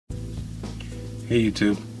Hey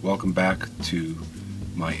YouTube, welcome back to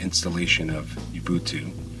my installation of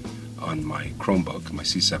Ubuntu on my Chromebook, my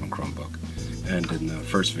C7 Chromebook. And in the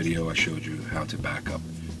first video I showed you how to back up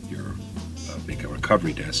your, make a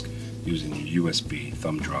recovery disk using your USB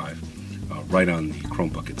thumb drive right on the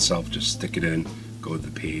Chromebook itself. Just stick it in, go to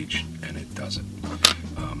the page, and it does it.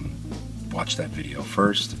 Watch that video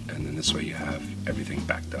first, and then this way you have everything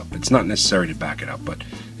backed up. It's not necessary to back it up, but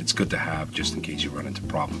it's good to have just in case you run into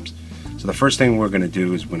problems. So the first thing we're going to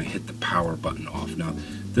do is we're going to hit the power button off. Now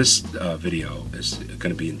this video is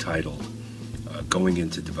going to be entitled going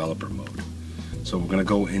into developer mode. So we're going to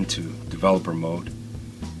go into developer mode.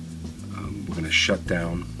 We're going to shut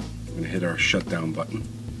down. We're going to hit our shutdown button,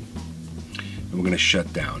 and we're going to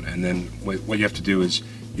shut down. And then what you have to do is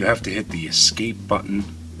you have to hit the escape button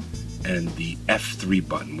and the F3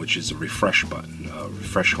 button, which is a refresh button,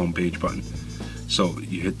 refresh homepage button. So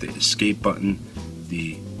you hit the escape button,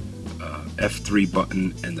 the F3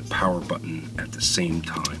 button, and the power button at the same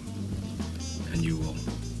time, and you will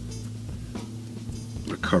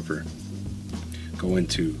recover. Go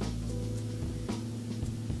into,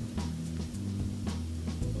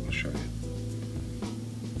 I'll show you.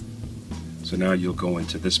 So now you'll go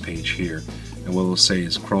into this page here, and what it will say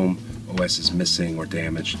is Chrome OS is missing or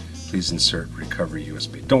damaged. Please insert recovery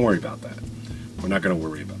USB. Don't worry about that. We're not going to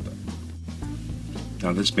worry about that.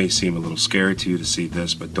 Now this may seem a little scary to you to see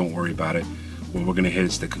this, but don't worry about it. What we're going to hit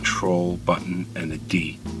is the control button and the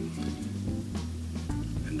D.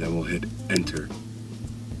 And then we'll hit enter.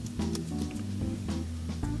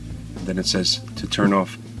 And then it says to turn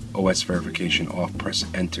off OS verification off, press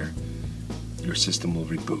enter. Your system will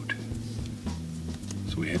reboot.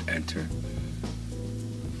 So we hit enter.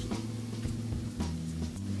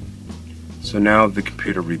 So now the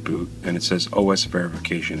computer reboot, and it says OS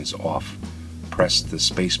verification is off. Press the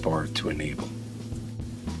spacebar to enable.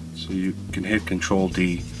 So you can hit Control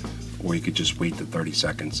D, or you could just wait the 30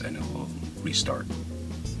 seconds and it will restart.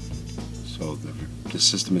 So the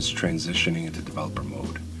system is transitioning into developer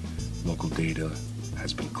mode. Local data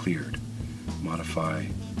has been cleared.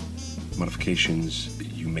 Modifications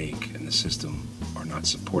that you make in the system are not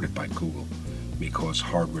supported by Google, may cause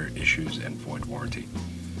hardware issues and void warranty.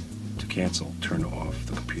 To cancel, turn off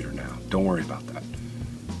the computer now. Don't worry about that.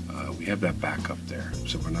 We have that backup there,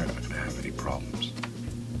 so we're not going to have any problems.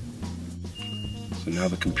 So now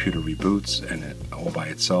the computer reboots, and it all by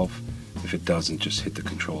itself. If it doesn't, just hit the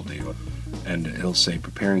Control D, and it'll say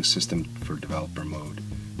preparing system for developer mode.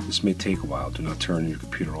 This may take a while. Do not turn your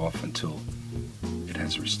computer off until it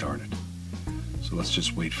has restarted. So let's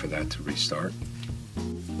just wait for that to restart.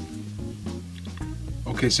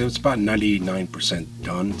 Okay, so it's about 99%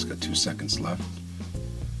 done. It's got 2 seconds left.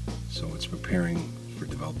 So it's preparing for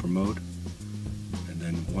developer mode. And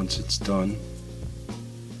then once it's done,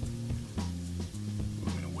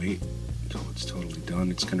 we're going to wait until it's totally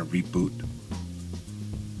done. It's going to reboot.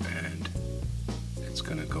 And it's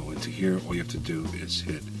going to go into here. All you have to do is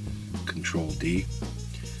hit Control D.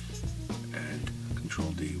 And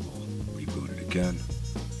Control D will reboot it again.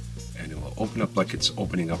 And it will open up like it's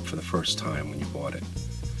opening up for the first time when you bought it.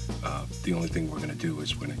 The only thing we're going to do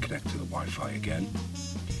is we're going to connect to the Wi-Fi again,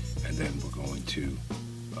 and then we're going to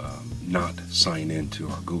not sign in to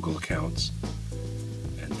our Google accounts,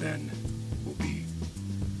 and then we'll be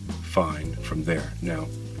fine from there. Now,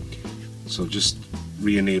 so just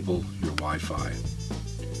re-enable your Wi-Fi.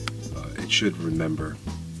 It should remember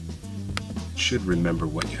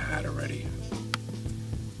what you had already,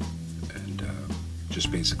 and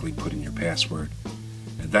just basically put in your password,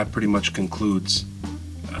 and that pretty much concludes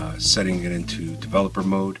setting it into developer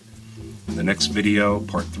mode. In the next video,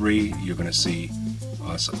 part 3, you're going to see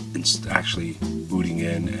us actually booting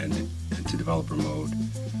in and into developer mode,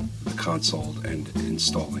 the console, and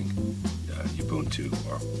installing Ubuntu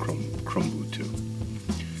or Chromebook.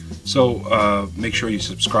 So make sure you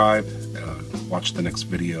subscribe, watch the next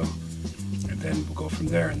video, and then we'll go from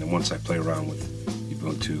there. And then once I play around with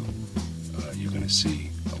Ubuntu, you're going to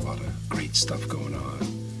see a lot of great stuff going on.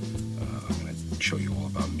 I'm going to show you all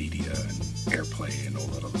about media and AirPlay and all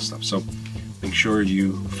that other stuff. So make sure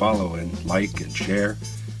you follow and like and share,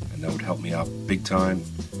 and that would help me out big time,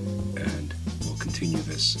 and we'll continue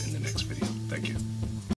this in